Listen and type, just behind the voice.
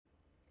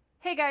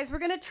Hey guys, we're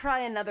going to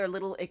try another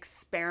little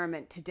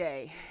experiment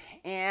today.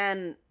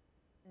 And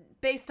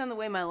based on the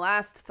way my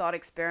last thought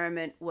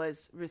experiment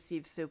was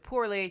received so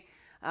poorly,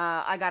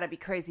 I gotta be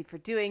crazy for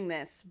doing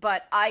this.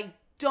 But I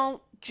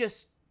don't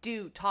just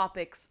do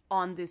topics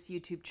on this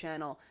YouTube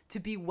channel to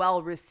be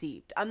well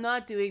received. I'm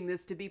not doing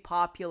this to be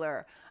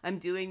popular. I'm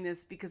doing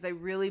this because I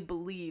really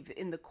believe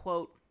in the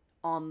quote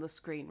on the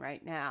screen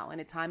right now. In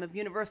a time of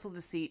universal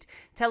deceit,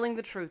 telling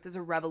the truth is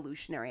a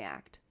revolutionary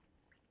act.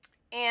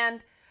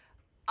 And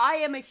I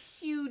am a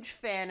huge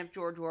fan of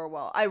George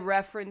Orwell. I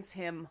reference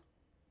him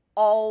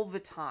all the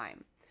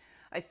time.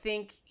 I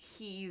think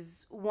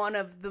he's one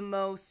of the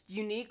most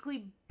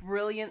uniquely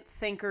brilliant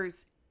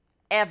thinkers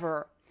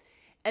ever.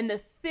 And the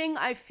thing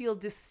I feel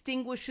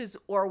distinguishes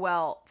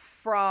Orwell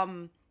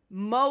from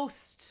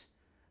most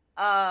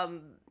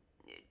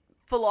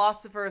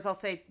philosophers, I'll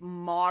say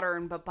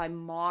modern, but by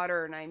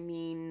modern, I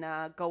mean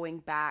going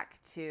back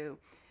to,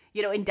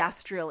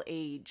 industrial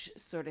age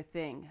sort of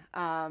thing.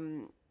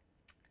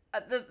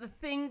 The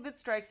thing that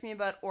strikes me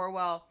about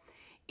Orwell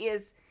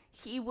is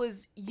he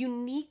was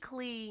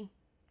uniquely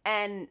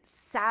and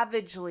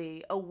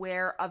savagely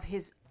aware of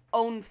his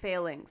own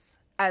failings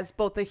as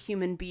both a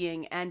human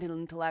being and an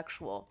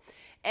intellectual.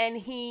 And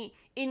he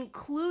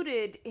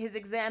included his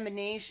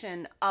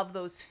examination of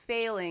those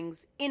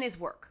failings in his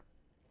work.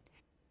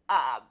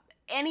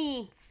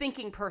 Any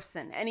thinking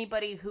person,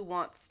 anybody who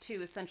wants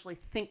to essentially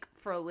think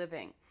for a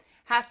living,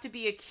 has to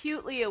be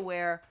acutely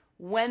aware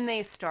when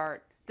they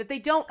start that they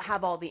don't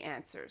have all the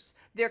answers.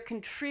 They're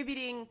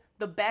contributing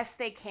the best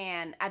they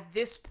can at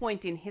this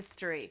point in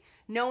history,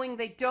 knowing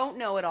they don't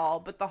know it all,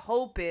 but the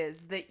hope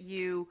is that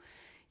you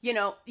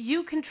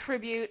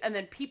contribute, and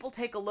then people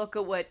take a look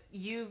at what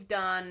you've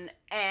done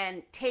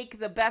and take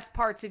the best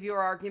parts of your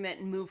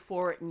argument and move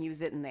forward and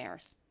use it in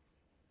theirs.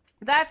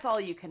 That's all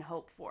you can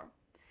hope for.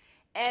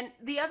 And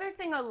the other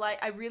thing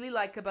I really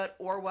like about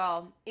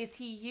Orwell is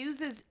he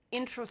uses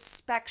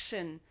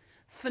introspection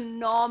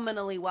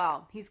phenomenally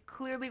well. He's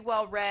clearly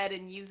well read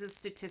and uses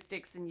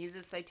statistics and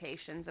uses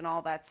citations and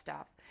all that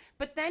stuff.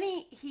 But then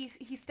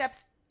he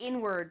steps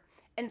inward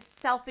and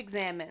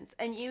self-examines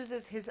and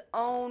uses his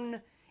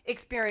own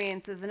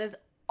experiences and his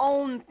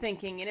own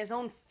thinking and his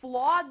own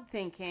flawed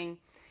thinking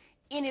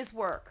in his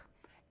work.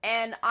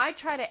 And I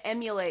try to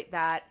emulate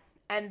that,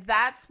 and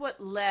that's what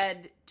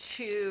led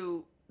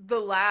to the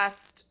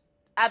last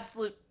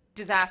absolute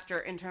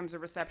disaster in terms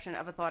of reception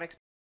of a thought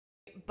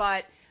experiment.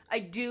 But I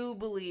do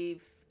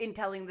believe in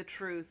telling the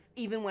truth,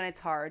 even when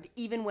it's hard,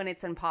 even when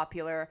it's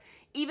unpopular,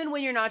 even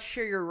when you're not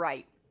sure you're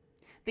right.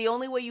 The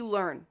only way you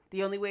learn,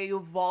 the only way you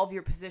evolve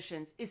your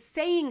positions is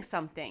saying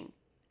something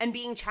and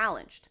being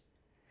challenged.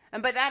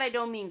 And by that, I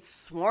don't mean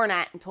sworn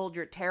at and told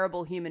you're a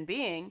terrible human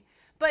being,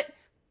 but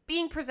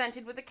being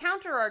presented with a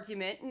counter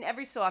argument, and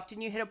every so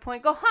often you hit a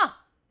point, go,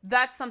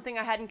 that's something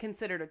I hadn't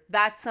considered.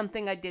 That's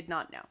something I did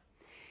not know.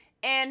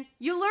 And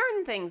you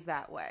learn things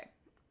that way.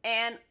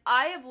 And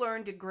I have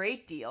learned a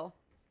great deal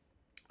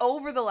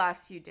over the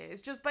last few days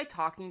just by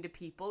talking to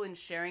people and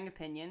sharing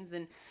opinions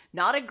and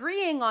not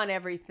agreeing on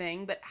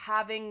everything, but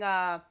having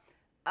a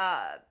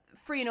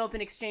free and open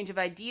exchange of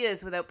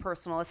ideas without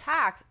personal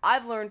attacks.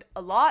 I've learned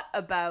a lot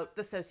about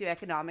the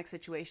socioeconomic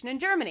situation in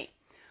Germany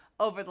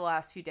over the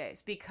last few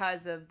days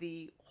because of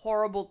the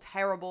horrible,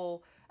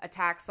 terrible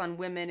attacks on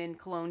women in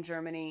Cologne,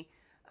 Germany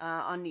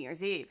on New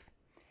Year's Eve.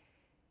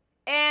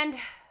 And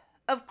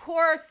of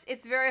course,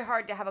 it's very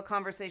hard to have a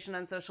conversation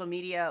on social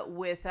media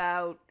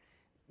without,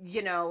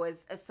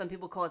 as some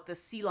people call it, the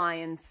sea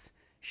lions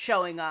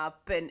showing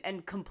up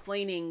and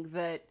complaining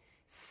that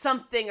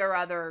something or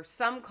other,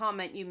 some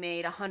comment you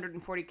made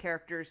 140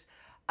 characters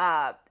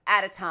at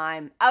a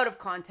time, out of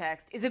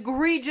context, is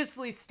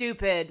egregiously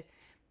stupid.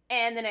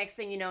 And the next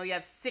thing you know, you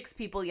have 6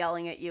 people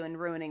yelling at you and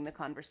ruining the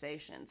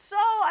conversation. So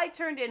I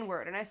turned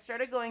inward and I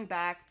started going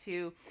back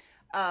to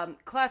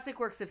classic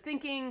works of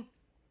thinking.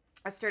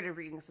 I started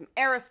reading some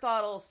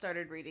Aristotle,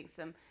 started reading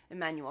some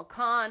Immanuel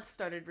Kant,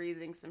 started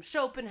reading some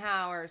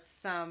Schopenhauer,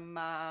 some...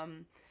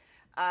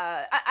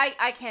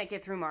 I can't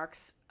get through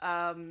Marx.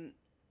 I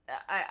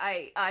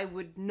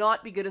would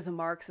not be good as a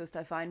Marxist.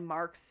 I find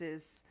Marx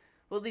is,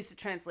 well, at least a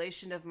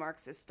translation of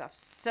Marxist stuff,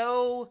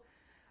 so...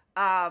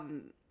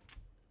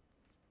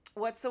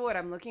 what's the word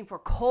I'm looking for?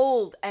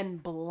 Cold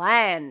and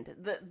bland.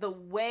 The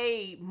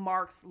way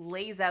Marx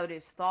lays out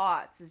his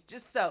thoughts is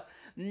just so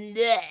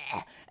bleh.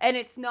 And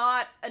it's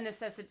not a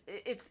necessity.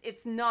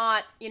 It's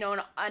not,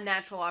 a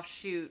natural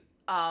offshoot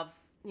of,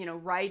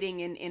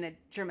 writing in a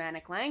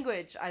Germanic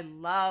language. I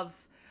love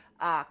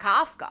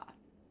Kafka.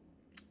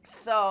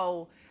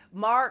 So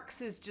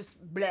Marx is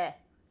just bleh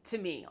to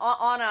me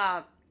on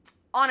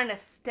an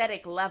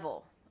aesthetic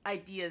level,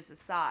 ideas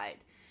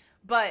aside.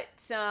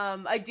 But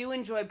I do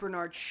enjoy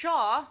Bernard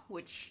Shaw,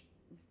 which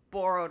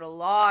borrowed a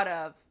lot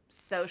of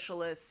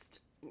socialist,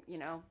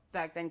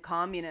 back then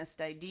communist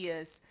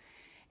ideas.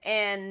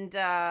 And,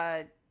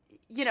 I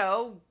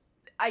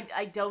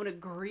don't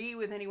agree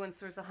with anyone's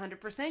source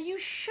 100%. You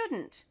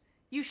shouldn't.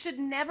 You should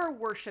never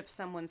worship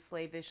someone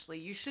slavishly.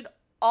 You should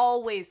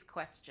always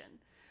question.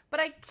 But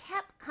I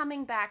kept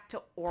coming back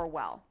to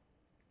Orwell.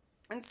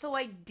 And so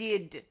I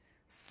did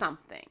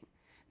something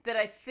that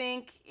I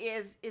think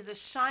is a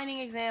shining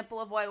example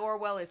of why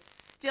Orwell is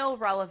still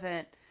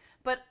relevant,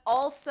 but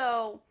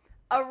also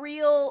a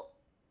real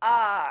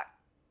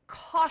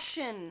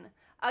caution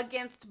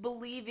against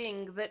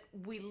believing that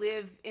we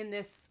live in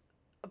this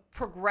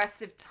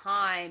progressive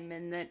time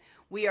and that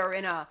we are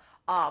in a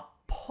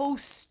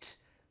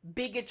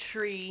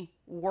post-bigotry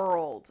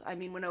world. I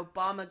mean, when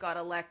Obama got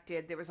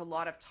elected, there was a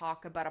lot of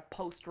talk about a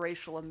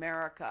post-racial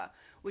America,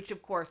 which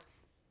of course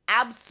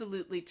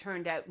absolutely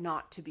turned out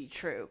not to be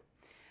true.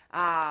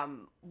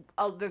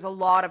 There's a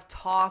lot of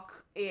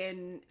talk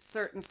in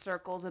certain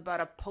circles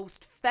about a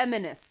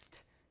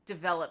post-feminist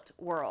developed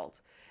world.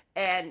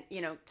 And,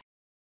 you know,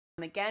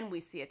 again, we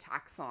see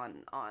attacks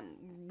on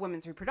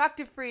women's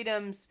reproductive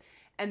freedoms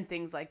and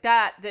things like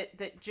that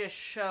just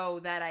show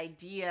that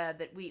idea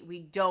that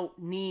we don't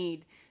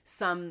need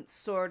some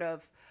sort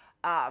of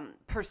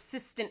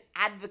persistent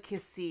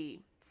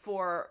advocacy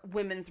for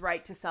women's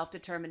right to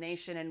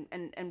self-determination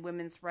and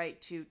women's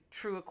right to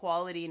true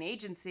equality and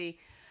agency.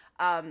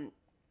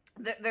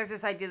 There's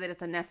this idea that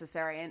it's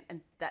unnecessary,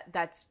 and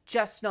that's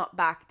just not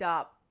backed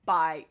up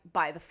by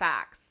the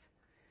facts.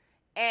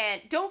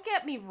 And don't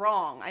get me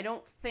wrong, I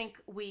don't think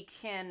we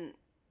can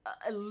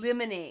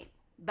eliminate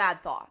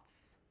bad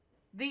thoughts.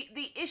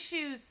 The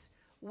issues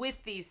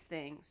with these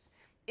things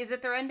is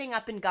that they're ending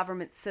up in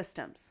government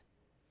systems.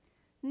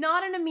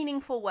 Not in a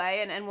meaningful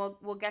way, and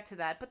we'll get to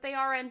that, but they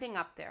are ending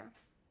up there.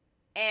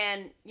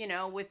 And, you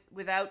know,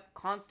 without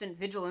constant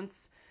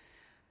vigilance,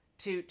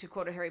 to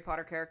quote a Harry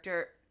Potter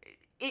character,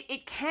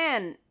 it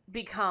can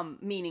become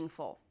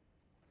meaningful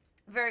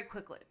very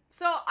quickly.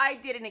 So I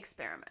did an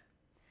experiment.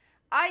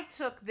 I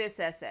took this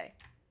essay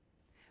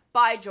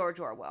by George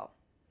Orwell,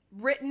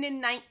 written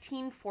in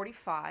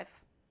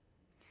 1945.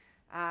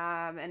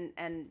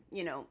 And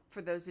you know,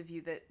 for those of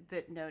you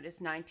that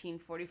notice,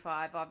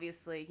 1945,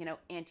 obviously, you know,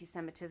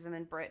 anti-Semitism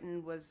in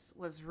Britain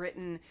was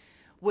written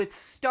with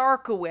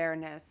stark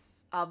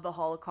awareness of the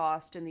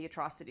Holocaust and the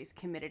atrocities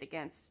committed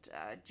against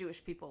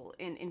Jewish people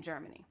in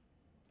Germany.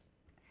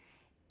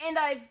 And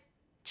I've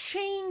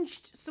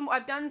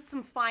done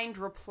some find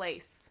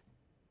replace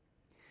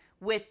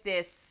with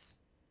this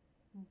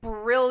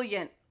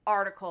brilliant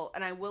article,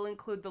 and I will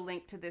include the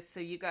link to this so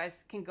you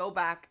guys can go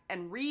back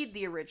and read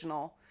the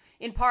original,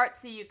 in part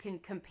so you can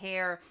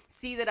compare,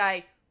 see that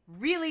I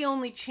really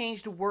only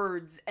changed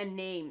words and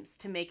names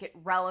to make it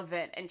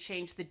relevant and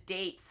change the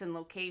dates and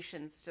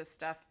locations to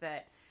stuff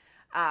that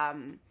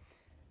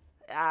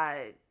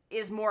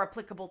is more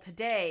applicable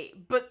today.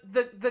 But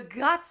the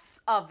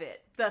guts of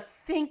it, the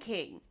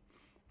thinking,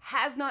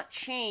 has not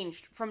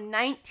changed from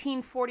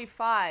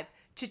 1945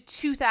 to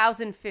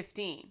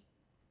 2015.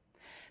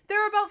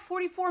 There are about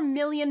 44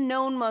 million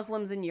known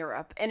Muslims in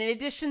Europe, and in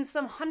addition,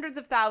 some hundreds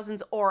of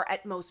thousands or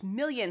at most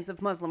millions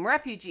of Muslim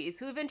refugees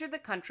who have entered the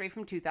country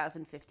from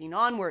 2015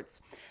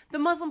 onwards. The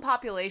Muslim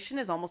population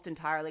is almost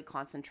entirely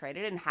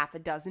concentrated in half a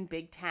dozen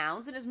big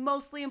towns and is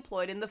mostly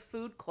employed in the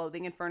food,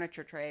 clothing, and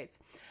furniture trades.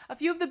 A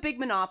few of the big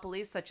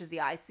monopolies, such as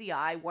the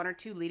ICI, one or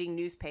two leading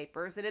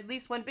newspapers, and at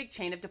least one big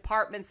chain of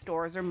department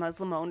stores are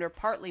Muslim-owned or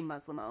partly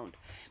Muslim-owned.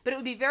 But it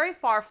would be very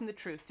far from the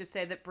truth to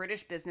say that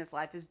British business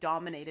life is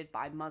dominated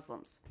by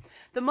Muslims.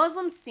 The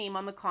Muslims seem,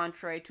 on the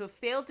contrary, to have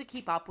failed to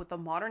keep up with the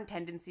modern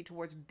tendency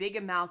towards big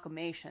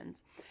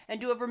amalgamations, and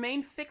to have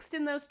remained fixed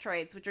in those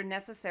trades which are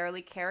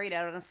necessarily carried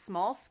out on a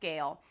small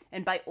scale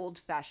and by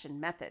old-fashioned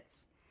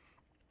methods.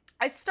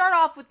 I start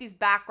off with these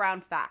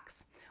background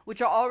facts,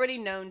 which are already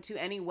known to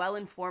any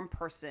well-informed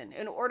person,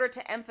 in order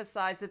to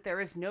emphasize that there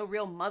is no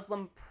real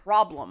Muslim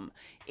problem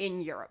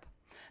in Europe.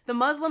 The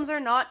Muslims are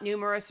not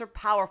numerous or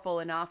powerful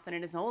enough, and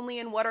it is only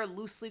in what are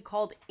loosely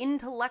called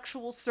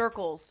intellectual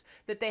circles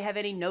that they have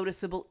any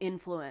noticeable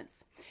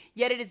influence.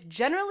 Yet it is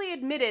generally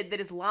admitted that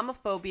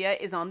Islamophobia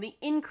is on the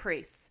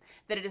increase,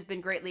 that it has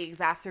been greatly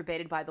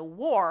exacerbated by the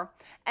war,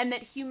 and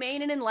that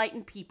humane and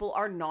enlightened people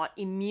are not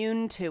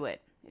immune to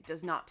it. It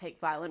does not take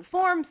violent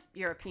forms.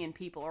 European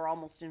people are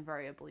almost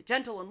invariably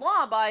gentle and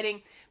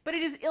law-abiding, but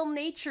it is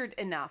ill-natured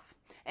enough,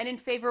 and in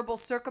favorable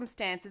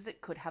circumstances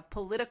it could have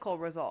political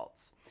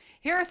results.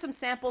 Here are some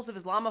samples of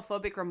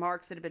Islamophobic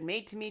remarks that have been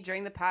made to me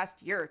during the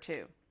past year or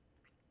two.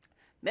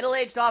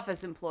 Middle-aged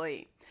office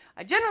employee.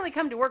 I generally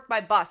come to work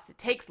by bus. It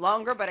takes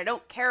longer, but I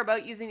don't care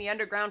about using the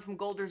underground from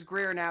Golders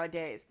Greer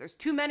nowadays. There's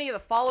too many of the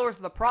followers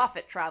of the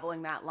Prophet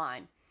traveling that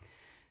line.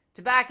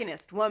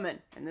 Tobacconist, woman,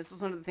 and this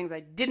was one of the things I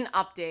didn't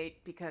update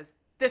because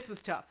this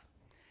was tough.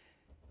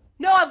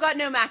 No, I've got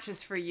no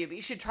matches for you, but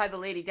you should try the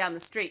lady down the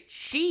street.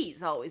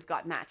 She's always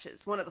got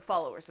matches. One of the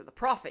followers of the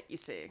Prophet, you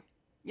see.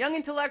 Young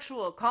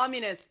intellectual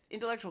communist,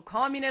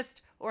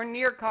 or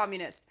near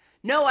communist.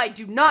 No, I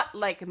do not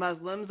like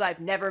Muslims.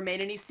 I've never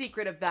made any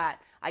secret of that.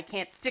 I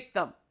can't stick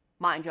them.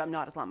 Mind you, I'm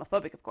not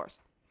Islamophobic, of course.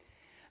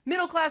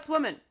 Middle-class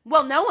woman.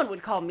 Well, no one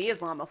would call me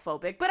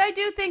Islamophobic, but I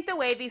do think the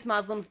way these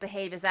Muslims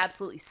behave is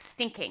absolutely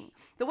stinking.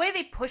 The way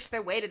they push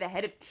their way to the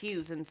head of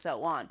queues and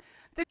so on.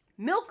 The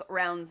milk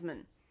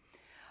roundsman.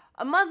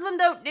 A Muslim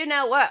don't do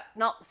no work.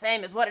 Not the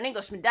same as what an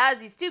Englishman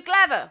does. He's too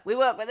clever. We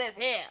work with this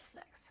here.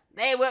 Flex.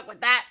 They work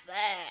with that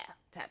there.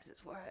 Taps his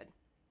forehead.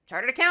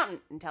 Chartered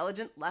accountant.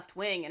 Intelligent left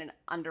wing in an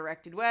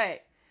undirected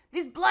way.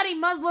 These bloody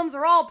Muslims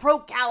are all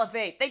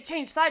pro-caliphate. They'd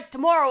change sides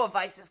tomorrow if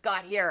ISIS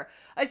got here.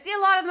 I see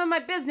a lot of them in my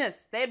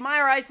business. They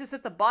admire ISIS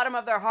at the bottom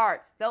of their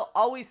hearts. They'll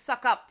always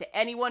suck up to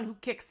anyone who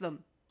kicks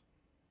them.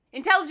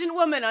 Intelligent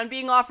woman on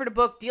being offered a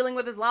book dealing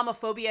with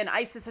Islamophobia and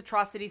ISIS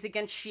atrocities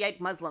against Shiite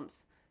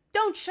Muslims.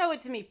 Don't show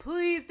it to me.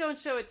 Please don't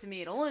show it to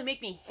me. It'll only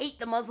make me hate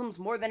the Muslims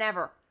more than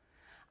ever.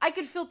 I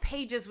could fill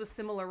pages with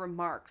similar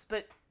remarks,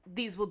 but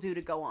these will do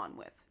to go on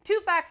with. Two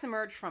facts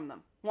emerge from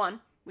them. One,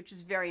 which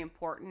is very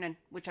important and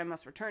which I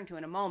must return to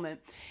in a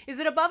moment, is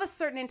that above a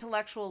certain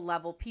intellectual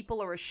level,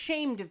 people are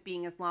ashamed of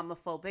being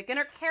Islamophobic and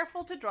are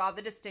careful to draw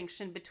the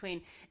distinction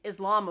between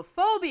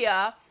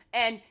Islamophobia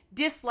and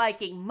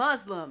disliking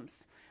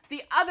Muslims.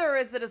 The other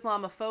is that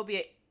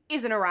Islamophobia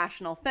is an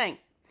irrational thing.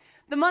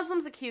 The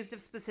Muslims accused of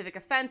specific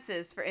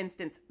offenses, for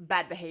instance,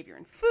 bad behavior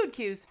in food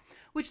queues,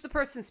 which the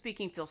person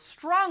speaking feels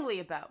strongly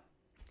about.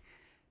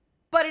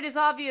 But it is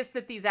obvious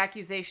that these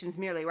accusations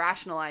merely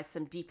rationalize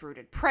some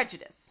deep-rooted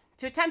prejudice.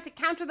 To attempt to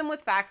counter them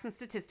with facts and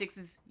statistics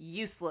is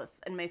useless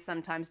and may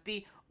sometimes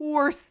be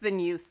worse than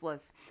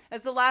useless.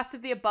 As the last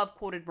of the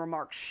above-quoted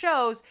remarks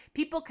shows,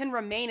 people can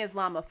remain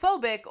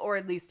Islamophobic, or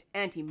at least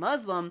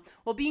anti-Muslim,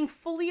 while being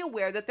fully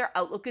aware that their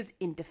outlook is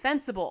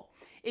indefensible.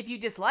 If you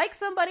dislike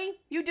somebody,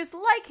 you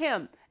dislike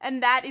him,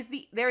 and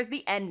there's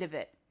the end of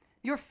it.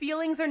 Your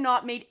feelings are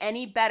not made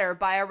any better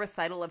by a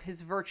recital of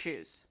his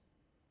virtues.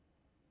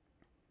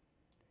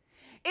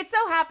 It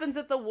so happens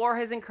that the war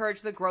has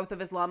encouraged the growth of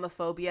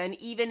Islamophobia, and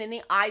even in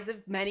the eyes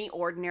of many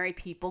ordinary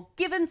people,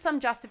 given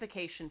some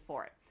justification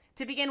for it.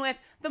 To begin with,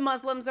 the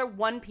Muslims are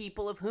one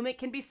people of whom it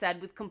can be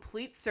said with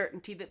complete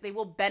certainty that they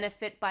will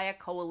benefit by a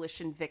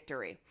coalition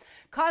victory.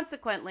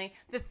 Consequently,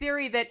 the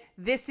theory that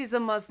this is a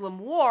Muslim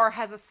war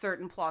has a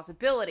certain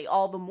plausibility,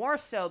 all the more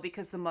so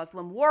because the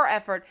Muslim war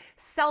effort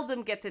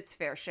seldom gets its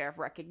fair share of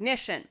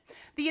recognition.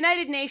 The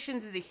United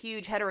Nations is a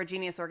huge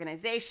heterogeneous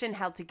organization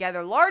held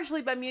together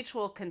largely by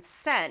mutual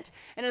consent,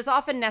 and it is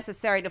often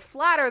necessary to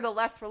flatter the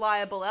less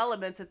reliable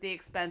elements at the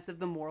expense of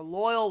the more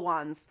loyal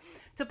ones.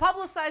 To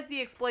publicize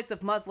the exploits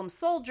of Muslim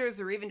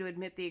soldiers, or even to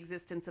admit the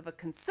existence of a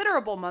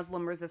considerable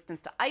Muslim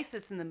resistance to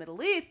ISIS in the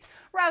Middle East,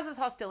 rouses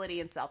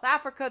hostility in South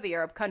Africa, the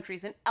Arab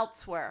countries, and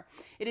elsewhere.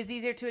 It is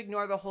easier to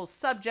ignore the whole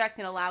subject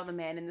and allow the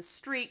man in the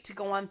street to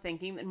go on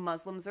thinking that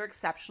Muslims are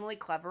exceptionally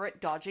clever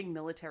at dodging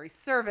military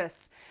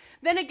service.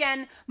 Then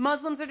again,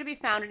 Muslims are to be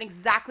found in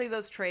exactly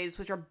those trades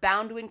which are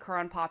bound to incur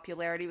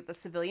unpopularity with the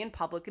civilian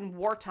public in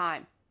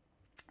wartime.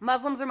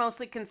 Muslims are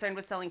mostly concerned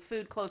with selling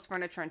food, clothes,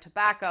 furniture, and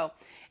tobacco,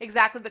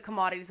 exactly the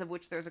commodities of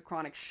which there's a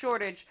chronic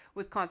shortage,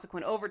 with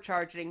consequent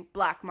overcharging,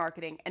 black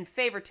marketing, and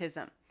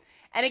favoritism.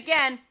 And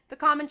again, the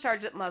common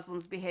charge that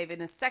Muslims behave in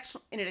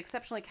an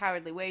exceptionally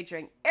cowardly way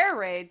during air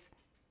raids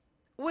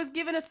was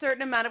given a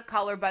certain amount of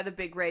color by the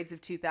big raids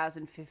of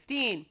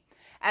 2015.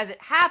 As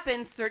it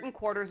happens, certain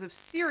quarters of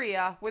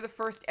Syria were the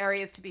first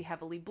areas to be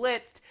heavily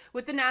blitzed,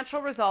 with the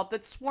natural result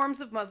that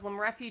swarms of Muslim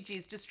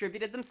refugees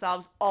distributed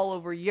themselves all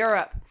over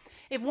Europe.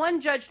 If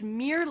one judged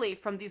merely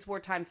from these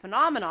wartime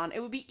phenomenon, it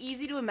would be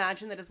easy to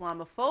imagine that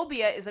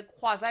Islamophobia is a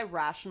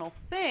quasi-rational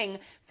thing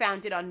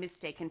founded on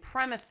mistaken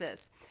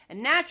premises.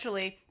 And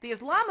naturally, the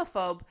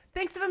Islamophobe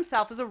thinks of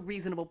himself as a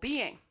reasonable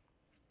being.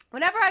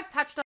 Whenever I've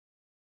touched on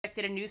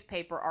in a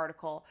newspaper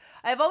article,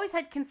 I have always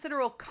had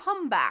considerable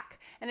comeback,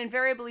 and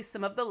invariably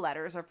some of the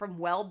letters are from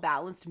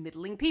well-balanced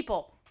middling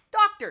people.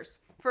 Doctors,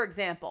 for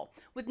example,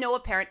 with no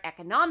apparent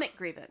economic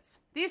grievance.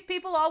 These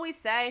people always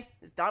say,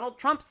 as Donald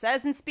Trump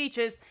says in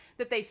speeches,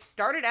 that they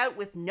started out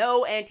with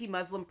no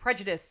anti-Muslim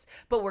prejudice,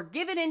 but were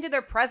given into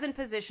their present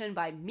position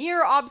by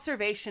mere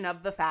observation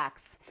of the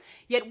facts.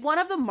 Yet one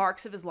of the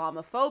marks of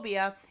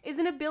Islamophobia is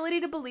an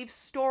ability to believe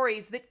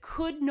stories that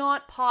could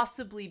not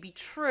possibly be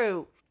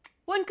true.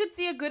 One could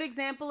see a good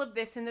example of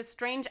this in the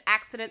strange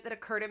accident that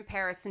occurred in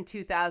Paris in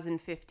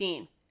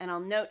 2015. And I'll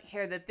note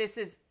here that this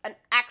is an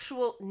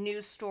actual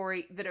news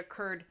story that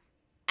occurred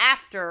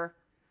after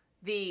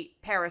the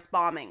Paris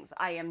bombings.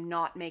 I am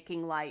not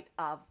making light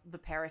of the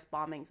Paris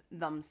bombings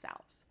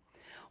themselves.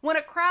 When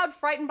a crowd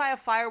frightened by a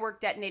firework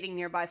detonating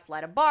nearby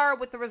fled a bar,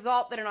 with the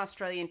result that an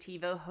Australian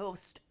TV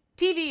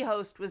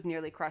host was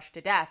nearly crushed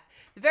to death.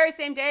 The very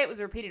same day, it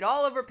was repeated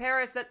all over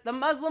Paris that the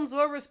Muslims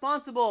were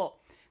responsible.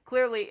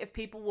 Clearly, if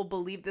people will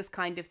believe this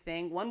kind of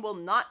thing, one will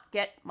not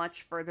get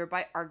much further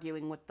by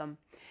arguing with them.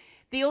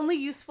 The only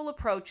useful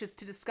approach is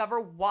to discover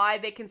why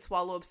they can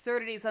swallow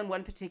absurdities on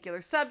one particular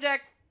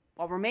subject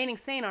while remaining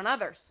sane on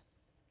others.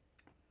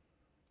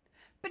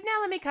 But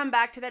now let me come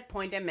back to that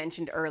point I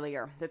mentioned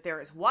earlier, that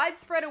there is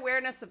widespread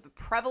awareness of the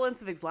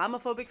prevalence of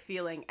Islamophobic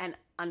feeling and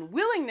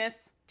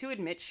unwillingness to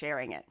admit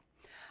sharing it.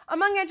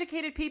 Among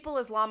educated people,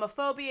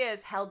 Islamophobia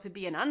is held to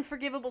be an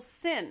unforgivable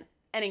sin,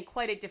 and in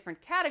quite a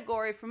different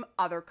category from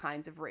other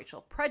kinds of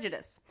racial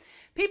prejudice.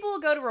 People will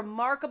go to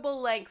remarkable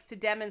lengths to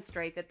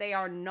demonstrate that they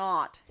are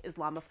not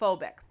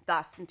Islamophobic.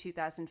 Thus, in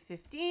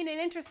 2015, an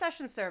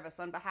intercession service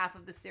on behalf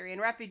of the Syrian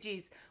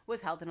refugees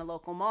was held in a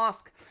local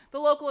mosque. The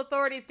local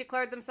authorities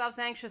declared themselves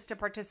anxious to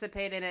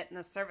participate in it, and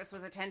the service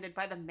was attended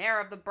by the mayor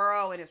of the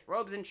borough in his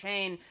robes and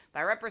chain,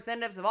 by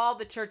representatives of all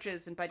the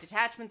churches, and by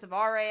detachments of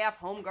RAF,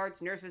 Home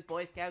Guards, nurses,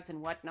 Boy Scouts,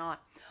 and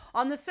whatnot.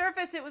 On the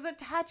surface, it was a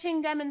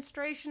touching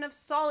demonstration of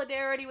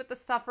solidarity with the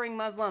suffering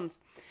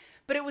Muslims,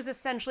 but it was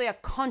essentially a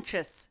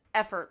conscious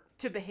effort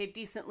to behave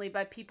decently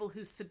by people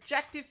whose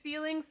subjective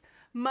feelings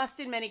must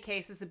in many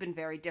cases have been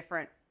very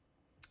different.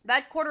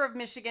 That quarter of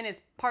Michigan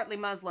is partly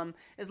Muslim.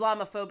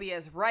 Islamophobia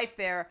is rife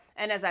there,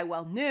 and as I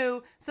well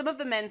knew, some of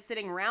the men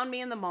sitting around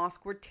me in the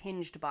mosque were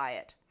tinged by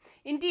it.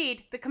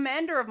 Indeed, the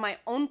commander of my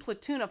own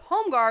platoon of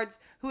home guards,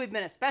 who had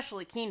been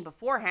especially keen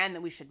beforehand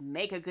that we should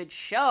make a good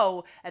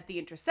show at the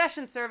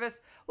intercession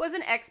service, was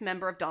an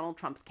ex-member of Donald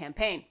Trump's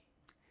campaign.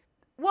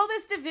 While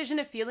this division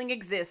of feeling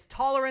exists,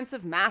 tolerance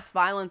of mass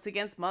violence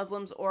against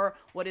Muslims, or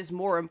what is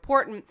more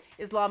important,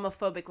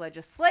 Islamophobic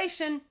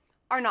legislation,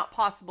 are not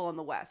possible in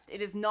the West.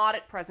 It is not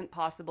at present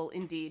possible,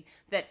 indeed,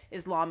 that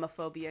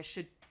Islamophobia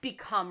should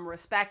become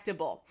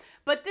respectable.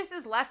 But this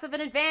is less of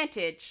an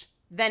advantage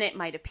than it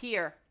might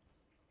appear.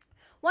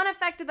 One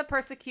effect of the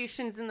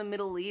persecutions in the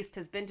Middle East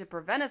has been to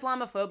prevent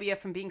Islamophobia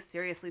from being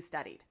seriously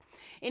studied.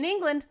 In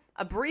England,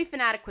 a brief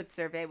inadequate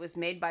survey was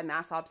made by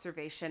mass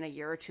observation a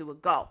year or two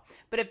ago,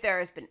 but if there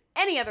has been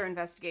any other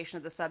investigation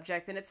of the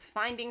subject, then its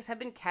findings have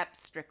been kept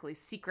strictly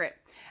secret.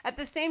 At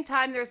the same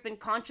time, there has been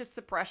conscious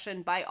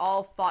suppression by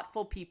all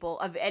thoughtful people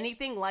of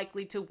anything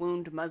likely to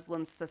wound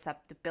Muslims'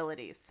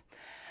 susceptibilities.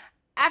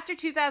 After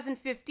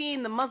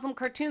 2015, the Muslim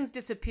cartoons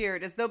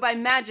disappeared as though by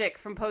magic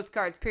from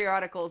postcards,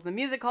 periodicals, the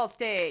music hall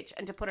stage,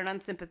 and to put an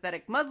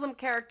unsympathetic Muslim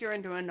character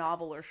into a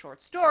novel or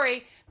short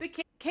story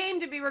came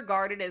to be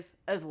regarded as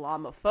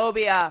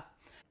Islamophobia.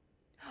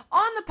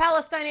 On the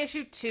Palestine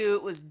issue, too,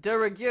 it was de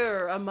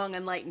rigueur among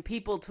enlightened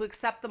people to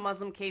accept the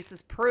Muslim case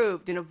as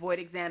proved and avoid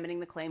examining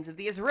the claims of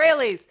the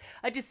Israelis,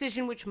 a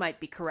decision which might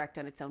be correct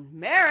on its own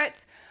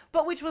merits,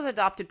 but which was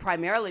adopted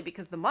primarily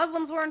because the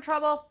Muslims were in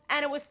trouble,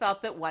 and it was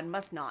felt that one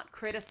must not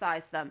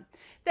criticize them.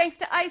 Thanks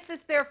to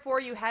ISIS,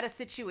 therefore, you had a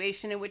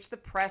situation in which the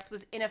press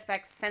was in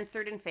effect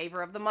censored in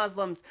favor of the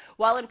Muslims,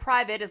 while in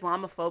private,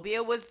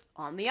 Islamophobia was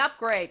on the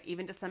upgrade,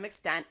 even to some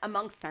extent,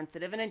 among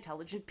sensitive and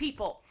intelligent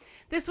people.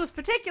 This was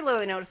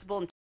particularly noticeable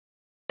in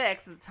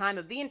 2006 at the time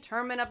of the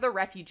internment of the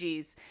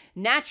refugees.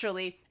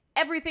 Naturally,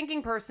 every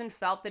thinking person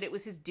felt that it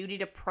was his duty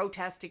to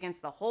protest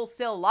against the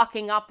wholesale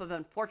locking up of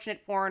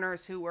unfortunate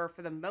foreigners who were,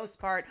 for the most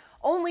part,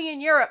 only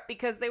in Europe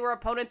because they were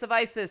opponents of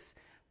ISIS.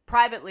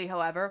 Privately,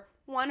 however,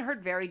 one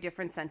heard very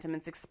different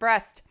sentiments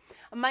expressed.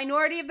 A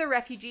minority of the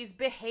refugees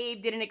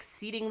behaved in an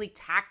exceedingly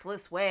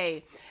tactless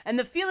way, and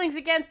the feelings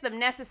against them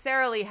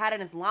necessarily had an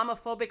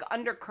Islamophobic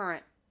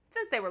undercurrent,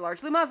 since they were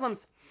largely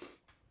Muslims.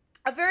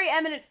 A very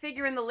eminent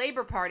figure in the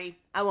Labour Party,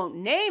 I won't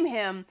name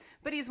him,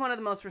 but he's one of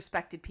the most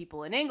respected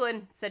people in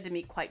England, said to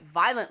me quite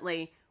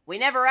violently, "We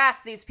never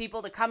asked these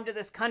people to come to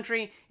this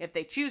country. If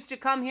they choose to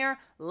come here,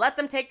 let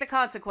them take the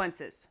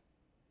consequences."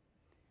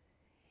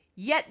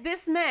 Yet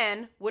this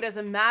man would, as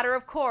a matter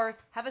of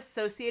course, have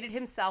associated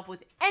himself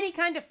with any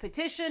kind of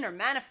petition or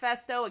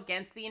manifesto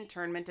against the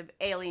internment of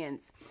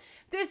aliens.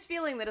 This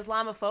feeling that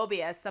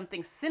Islamophobia is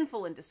something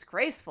sinful and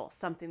disgraceful,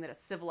 something that a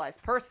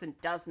civilized person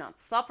does not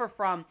suffer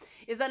from,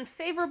 is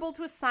unfavorable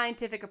to a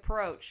scientific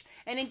approach,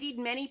 and indeed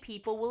many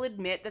people will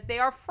admit that they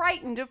are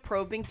frightened of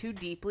probing too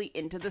deeply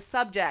into the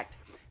subject.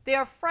 They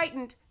are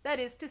frightened, that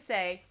is to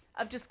say,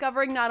 of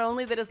discovering not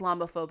only that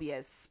Islamophobia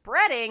is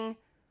spreading,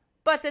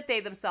 but that they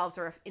themselves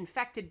are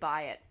infected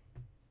by it.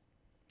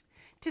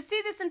 To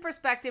see this in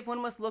perspective, one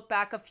must look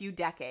back a few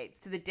decades,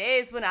 to the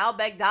days when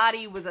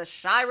al-Baghdadi was a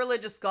shy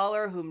religious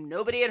scholar whom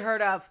nobody had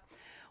heard of.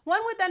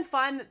 One would then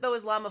find that though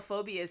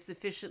Islamophobia is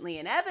sufficiently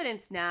in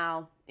evidence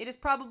now, it is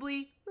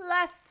probably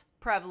less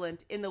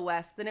prevalent in the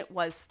West than it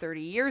was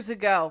 30 years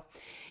ago.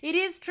 It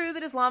is true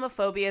that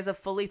Islamophobia as a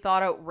fully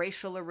thought out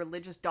racial or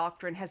religious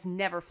doctrine has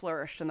never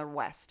flourished in the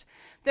West.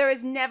 There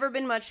has never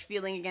been much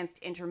feeling against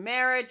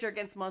intermarriage or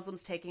against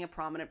Muslims taking a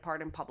prominent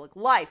part in public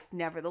life.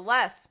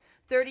 Nevertheless,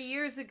 30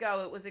 years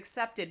ago, it was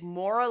accepted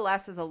more or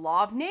less as a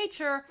law of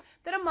nature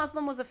that a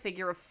Muslim was a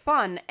figure of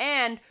fun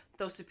and,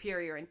 though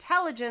superior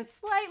intelligence,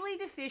 slightly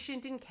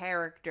deficient in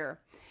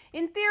character.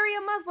 In theory,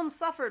 a Muslim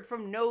suffered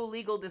from no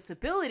legal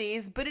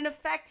disabilities, but in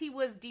effect he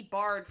was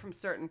debarred from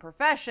certain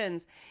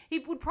professions. He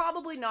would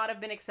probably not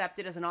have been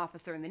accepted as an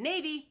officer in the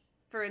Navy,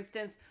 for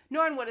instance,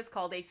 nor in what is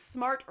called a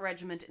smart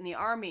regiment in the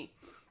Army.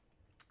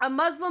 A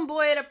Muslim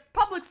boy at a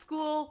public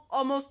school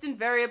almost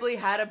invariably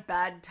had a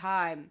bad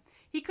time.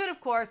 He could,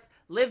 of course,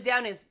 live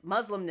down his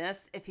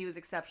Muslimness if he was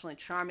exceptionally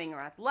charming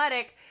or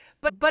athletic,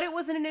 but it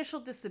was an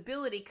initial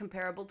disability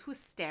comparable to a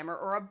stammer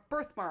or a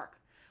birthmark.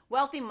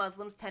 Wealthy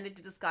Muslims tended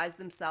to disguise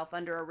themselves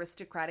under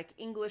aristocratic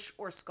English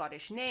or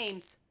Scottish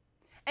names.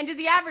 And to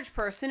the average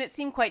person, it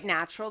seemed quite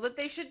natural that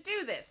they should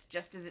do this,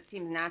 just as it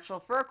seems natural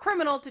for a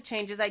criminal to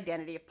change his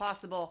identity if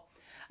possible.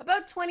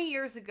 About 20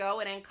 years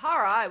ago in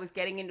Ankara, I was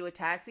getting into a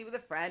taxi with a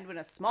friend when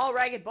a small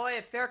ragged boy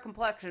of fair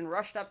complexion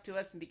rushed up to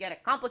us and began a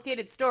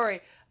complicated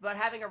story about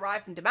having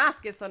arrived from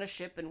Damascus on a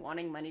ship and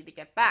wanting money to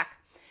get back.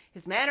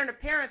 His manner and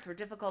appearance were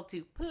difficult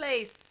to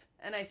place,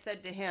 and I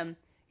said to him,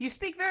 "You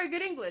speak very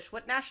good English.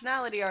 What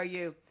nationality are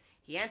you?"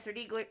 He answered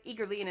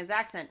eagerly in his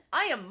accent,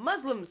 "I am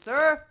Muslim,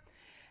 sir."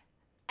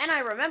 And I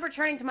remember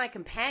turning to my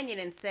companion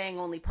and saying,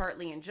 only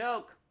partly in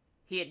joke,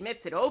 "He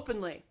admits it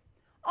openly."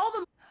 All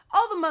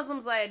the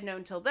Muslims I had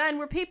known till then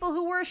were people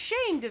who were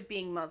ashamed of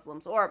being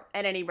Muslims, or,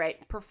 at any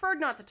rate, preferred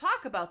not to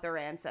talk about their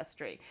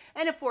ancestry,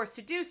 and if forced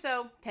to do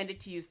so, tended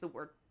to use the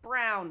word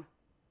brown.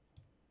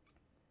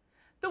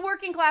 The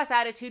working class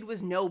attitude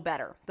was no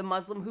better. The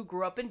Muslim who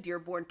grew up in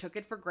Dearborn took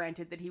it for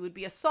granted that he would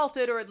be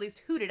assaulted or at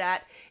least hooted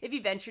at if he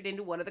ventured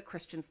into one of the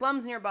Christian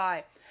slums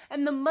nearby.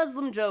 And the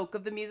Muslim joke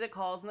of the music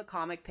halls and the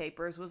comic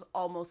papers was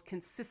almost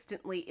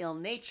consistently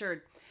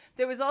ill-natured.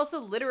 There was also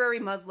literary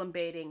Muslim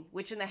baiting,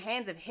 which in the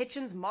hands of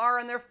Hitchens, Marr,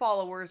 and their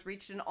followers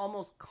reached an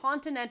almost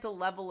continental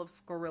level of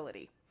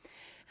scurrility.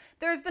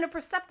 There has been a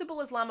perceptible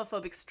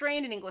Islamophobic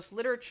strain in English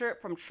literature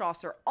from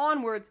Chaucer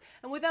onwards,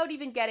 and without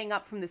even getting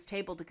up from this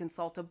table to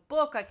consult a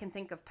book, I can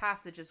think of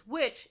passages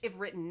which, if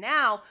written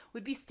now,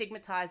 would be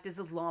stigmatized as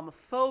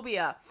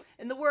Islamophobia.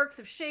 In the works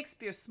of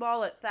Shakespeare,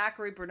 Smollett,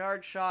 Thackeray,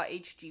 Bernard Shaw,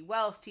 H.G.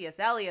 Wells, T.S.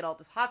 Eliot,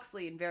 Aldous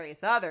Huxley, and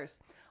various others.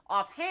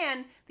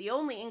 Offhand, the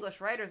only English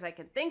writers I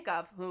can think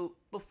of who,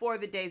 before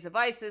the days of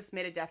ISIS,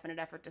 made a definite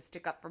effort to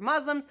stick up for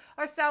Muslims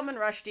are Salman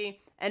Rushdie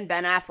and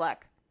Ben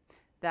Affleck.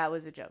 That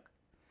was a joke.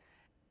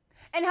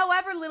 And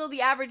however little the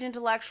average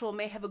intellectual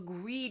may have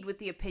agreed with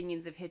the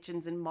opinions of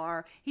Hitchens and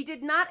Marr, he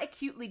did not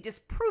acutely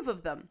disapprove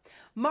of them.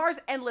 Marr's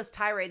endless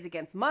tirades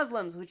against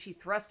Muslims, which he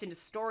thrust into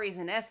stories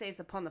and essays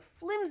upon the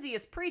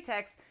flimsiest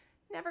pretexts,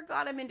 never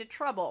got him into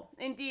trouble.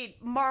 Indeed,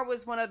 Marr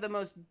was one of the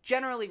most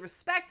generally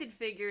respected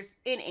figures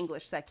in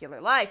English secular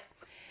life.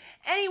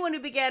 Anyone who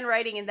began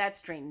writing in that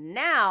strain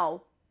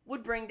now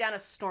would bring down a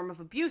storm of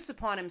abuse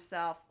upon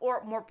himself,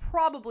 or more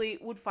probably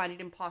would find it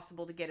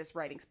impossible to get his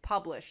writings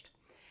published.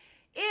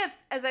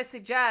 If, as I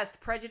suggest,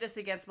 prejudice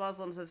against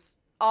Muslims has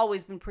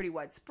always been pretty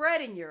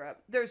widespread in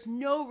Europe, there's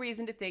no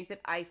reason to think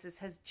that ISIS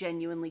has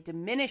genuinely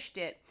diminished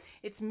it.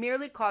 It's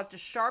merely caused a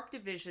sharp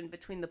division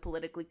between the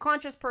politically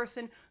conscious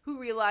person who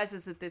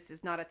realizes that this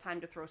is not a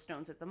time to throw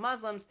stones at the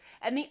Muslims,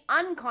 and the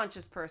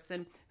unconscious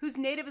person whose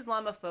native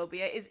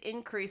Islamophobia is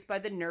increased by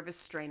the nervous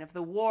strain of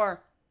the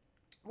war.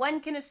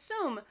 One can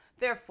assume,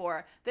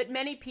 therefore, that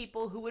many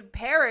people who would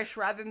perish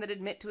rather than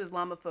admit to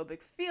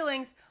Islamophobic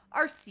feelings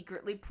are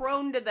secretly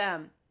prone to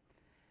them.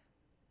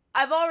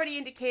 I've already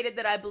indicated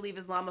that I believe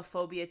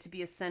Islamophobia to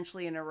be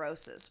essentially a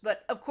neurosis,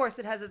 but of course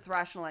it has its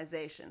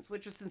rationalizations,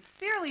 which are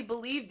sincerely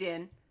believed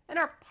in and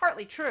are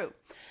partly true.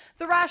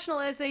 The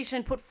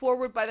rationalization put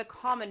forward by the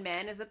common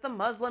man is that the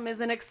Muslim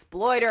is an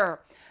exploiter.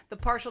 The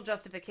partial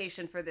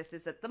justification for this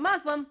is that the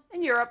Muslim,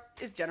 in Europe,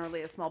 is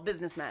generally a small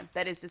businessman.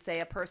 That is to say,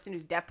 a person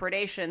whose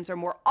depredations are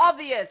more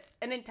obvious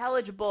and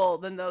intelligible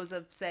than those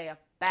of, say, a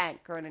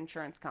bank or an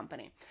insurance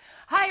company.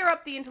 Higher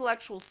up the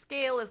intellectual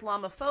scale,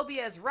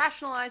 Islamophobia is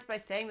rationalized by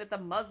saying that the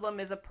Muslim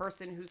is a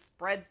person who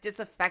spreads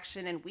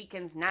disaffection and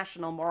weakens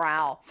national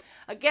morale.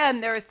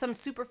 Again, there is some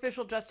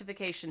superficial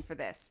justification for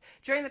this.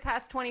 During the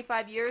past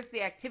 25 years,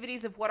 the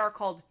activities of what are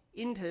called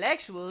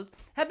intellectuals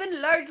have been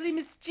largely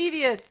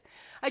mischievous.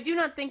 I do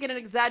not think it an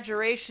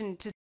exaggeration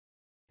to say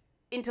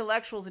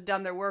intellectuals had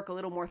done their work a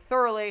little more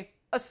thoroughly.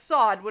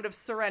 Assad would have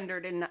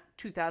surrendered in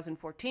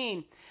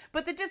 2014,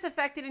 but the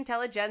disaffected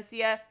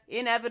intelligentsia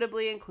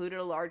inevitably included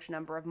a large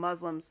number of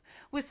Muslims.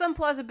 With some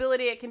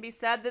plausibility, it can be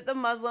said that the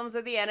Muslims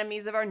are the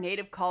enemies of our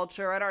native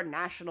culture and our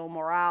national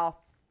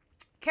morale.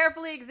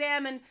 Carefully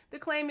examined, the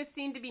claim is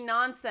seen to be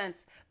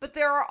nonsense, but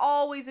there are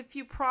always a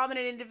few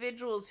prominent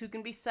individuals who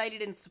can be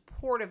cited in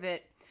support of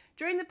it.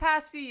 During the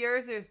past few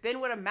years, there's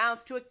been what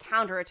amounts to a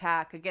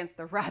counterattack against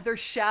the rather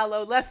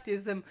shallow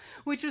leftism,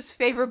 which was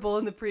favorable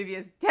in the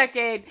previous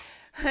decade,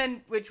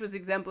 and which was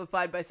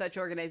exemplified by such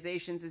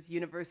organizations as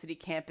university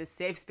campus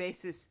safe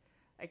spaces.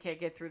 I can't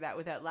get through that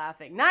without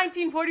laughing.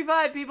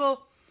 1945,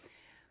 people!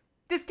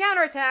 This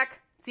counterattack,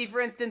 see for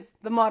instance,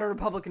 the modern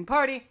Republican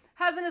Party,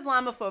 has an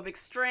Islamophobic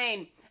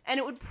strain, and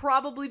it would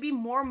probably be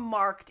more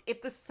marked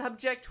if the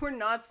subject were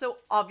not so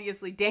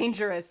obviously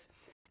dangerous.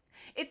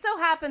 It so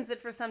happens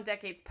that for some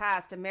decades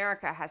past,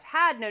 America has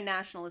had no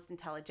nationalist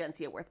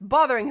intelligentsia worth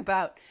bothering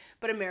about,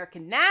 but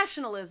American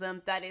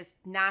nationalism, that is,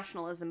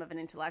 nationalism of an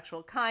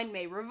intellectual kind,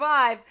 may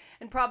revive,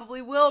 and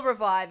probably will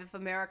revive if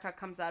America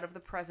comes out of the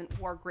present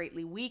war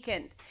greatly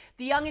weakened.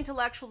 The young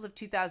intellectuals of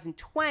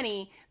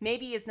 2020 may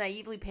be as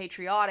naively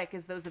patriotic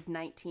as those of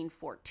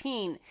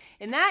 1914.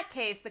 In that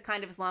case, the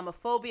kind of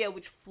Islamophobia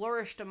which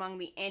flourished among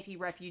the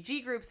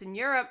anti-refugee groups in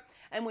Europe,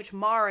 and which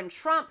Marr and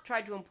Trump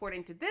tried to import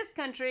into this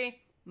country,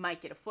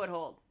 might get a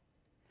foothold.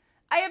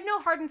 I have no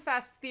hard and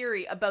fast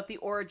theory about the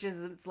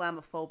origins of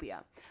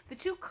Islamophobia. The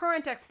two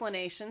current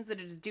explanations, that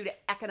it is due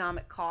to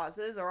economic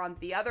causes, or on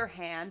the other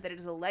hand, that it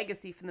is a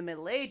legacy from the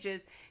Middle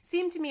Ages,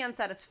 seem to me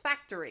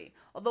unsatisfactory,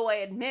 although I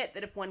admit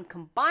that if one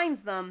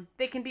combines them,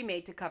 they can be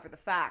made to cover the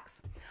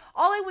facts.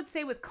 All I would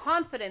say with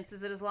confidence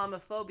is that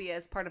Islamophobia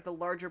is part of the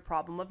larger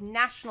problem of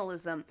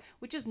nationalism,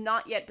 which has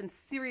not yet been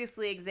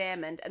seriously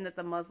examined, and that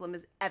the Muslim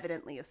is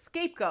evidently a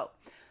scapegoat.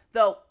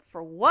 Though,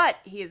 for what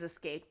he is a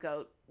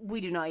scapegoat, we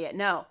do not yet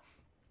know.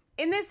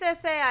 In this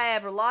essay, I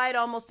have relied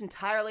almost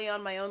entirely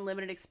on my own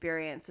limited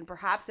experience, and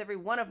perhaps every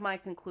one of my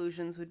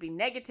conclusions would be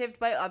negatived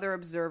by other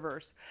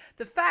observers.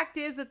 The fact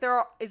is that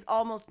there is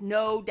almost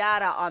no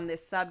data on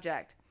this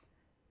subject.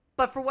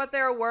 But for what they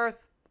are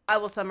worth, I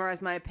will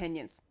summarize my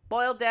opinions.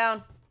 Boiled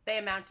down, they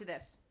amount to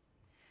this.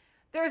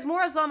 There is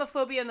more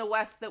Islamophobia in the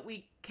West than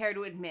we care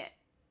to admit,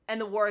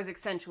 and the war has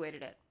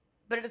accentuated it.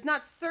 But it is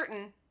not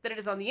certain that it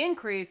is on the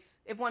increase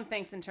if one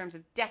thinks in terms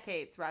of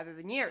decades rather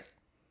than years.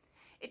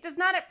 It does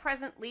not at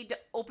present lead to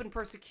open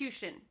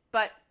persecution,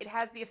 but it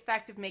has the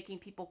effect of making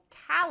people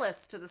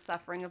callous to the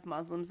suffering of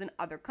Muslims in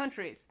other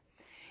countries.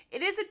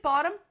 It is at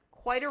bottom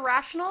quite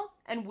irrational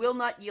and will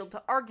not yield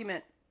to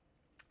argument.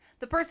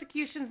 The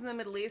persecutions in the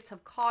Middle East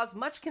have caused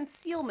much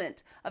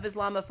concealment of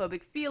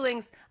Islamophobic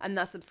feelings and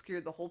thus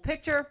obscured the whole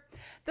picture.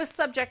 The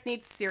subject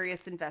needs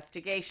serious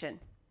investigation.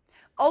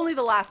 Only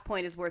the last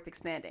point is worth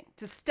expanding.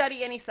 To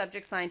study any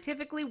subject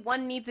scientifically,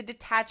 one needs a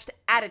detached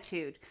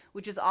attitude,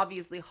 which is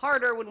obviously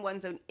harder when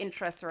one's own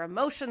interests or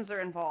emotions are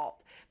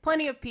involved.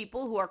 Plenty of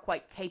people who are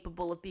quite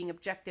capable of being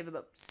objective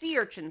about sea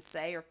urchins,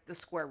 say, or the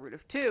square root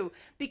of 2,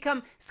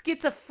 become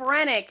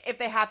schizophrenic if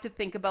they have to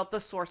think about the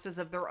sources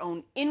of their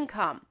own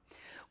income.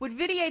 What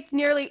vitiates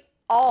nearly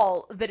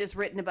all that is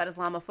written about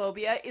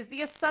Islamophobia is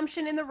the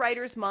assumption in the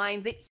writer's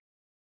mind that he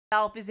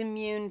himself is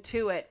immune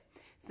to it.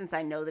 Since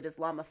I know that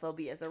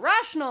Islamophobia is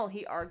irrational,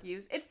 he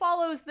argues, it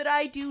follows that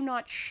I do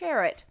not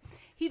share it.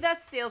 He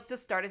thus fails to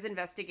start his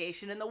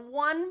investigation in the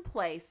one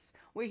place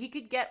where he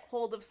could get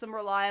hold of some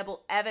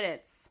reliable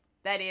evidence,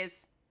 that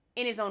is,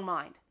 in his own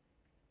mind.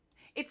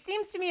 It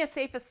seems to me a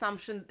safe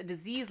assumption that the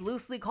disease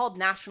loosely called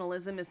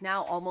nationalism is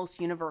now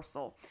almost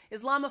universal.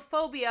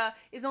 Islamophobia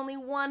is only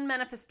one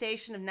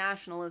manifestation of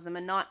nationalism,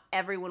 and not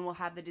everyone will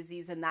have the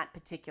disease in that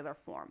particular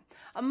form.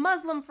 A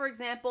Muslim, for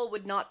example,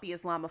 would not be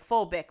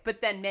Islamophobic, but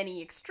then many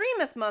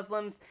extremist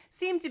Muslims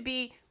seem to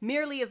be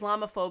merely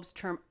Islamophobes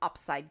turned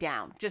upside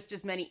down, just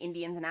as many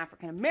Indians and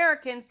African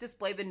Americans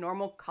display the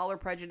normal color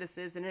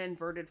prejudices in an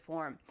inverted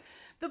form.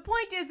 The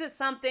point is that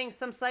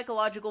some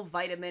psychological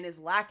vitamin is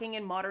lacking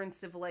in modern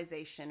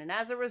civilization, and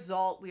as a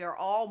result, we are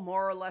all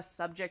more or less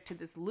subject to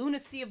this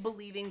lunacy of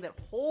believing that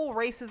whole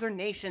races or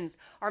nations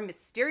are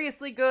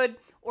mysteriously good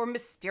or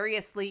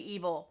mysteriously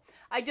evil.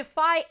 I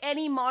defy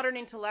any modern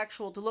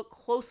intellectual to look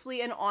closely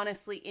and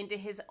honestly into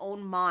his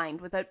own mind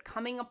without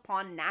coming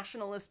upon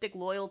nationalistic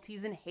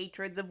loyalties and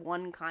hatreds of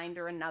one kind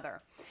or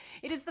another.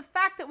 It is the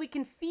fact that we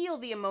can feel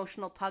the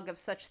emotional tug of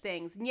such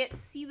things and yet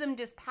see them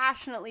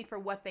dispassionately for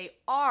what they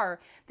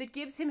are that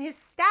gives him his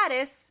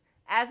status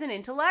as an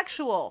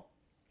intellectual.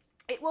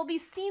 It will be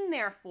seen,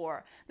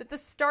 therefore, that the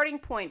starting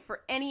point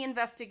for any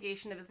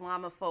investigation of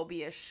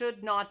Islamophobia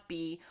should not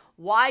be,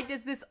 why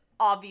does this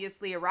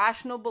obviously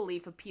irrational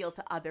belief appeal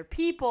to other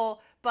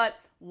people, but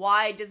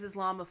why does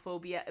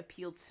Islamophobia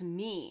appeal to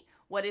me?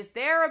 What is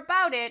there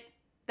about it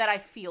that I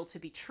feel to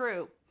be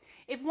true?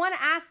 If one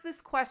asks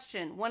this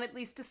question, one at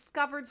least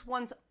discovers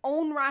one's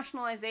own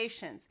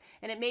rationalizations,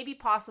 and it may be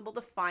possible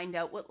to find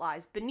out what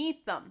lies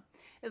beneath them.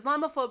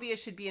 Islamophobia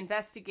should be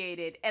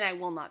investigated, and I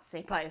will not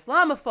say by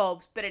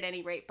Islamophobes, but at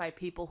any rate by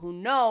people who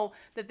know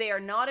that they are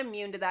not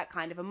immune to that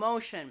kind of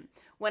emotion.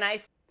 When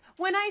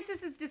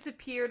ISIS has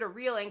disappeared, a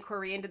real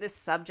inquiry into this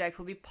subject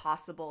will be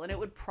possible, and it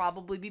would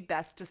probably be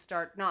best to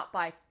start not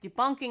by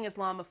debunking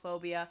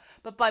Islamophobia,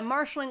 but by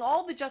marshalling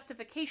all the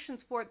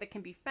justifications for it that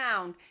can be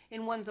found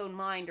in one's own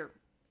mind or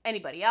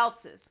anybody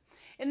else's.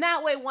 In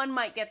that way, one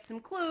might get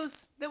some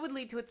clues that would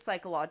lead to its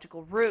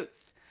psychological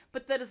roots.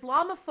 But that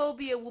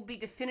Islamophobia will be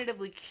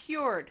definitively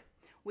cured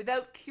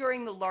without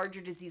curing the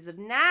larger disease of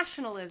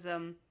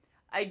nationalism,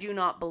 I do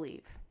not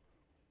believe.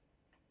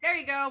 There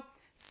you go.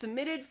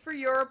 Submitted for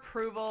your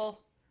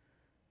approval.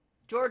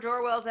 George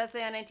Orwell's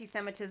essay on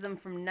anti-Semitism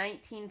from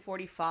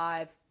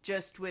 1945,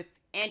 just with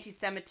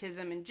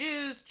anti-Semitism and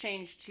Jews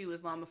changed to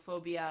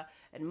Islamophobia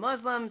and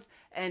Muslims,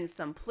 and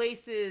some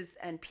places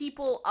and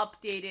people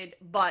updated,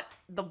 but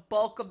the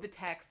bulk of the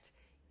text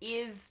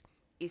is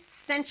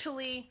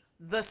essentially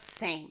the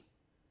same.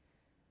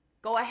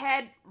 Go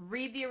ahead,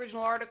 read the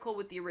original article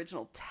with the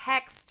original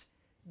text.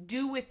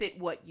 Do with it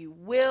what you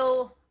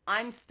will.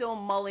 I'm still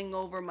mulling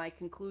over my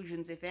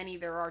conclusions, if any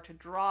there are to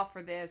draw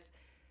for this.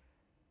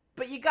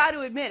 But you got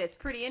to admit, it's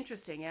pretty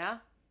interesting, yeah?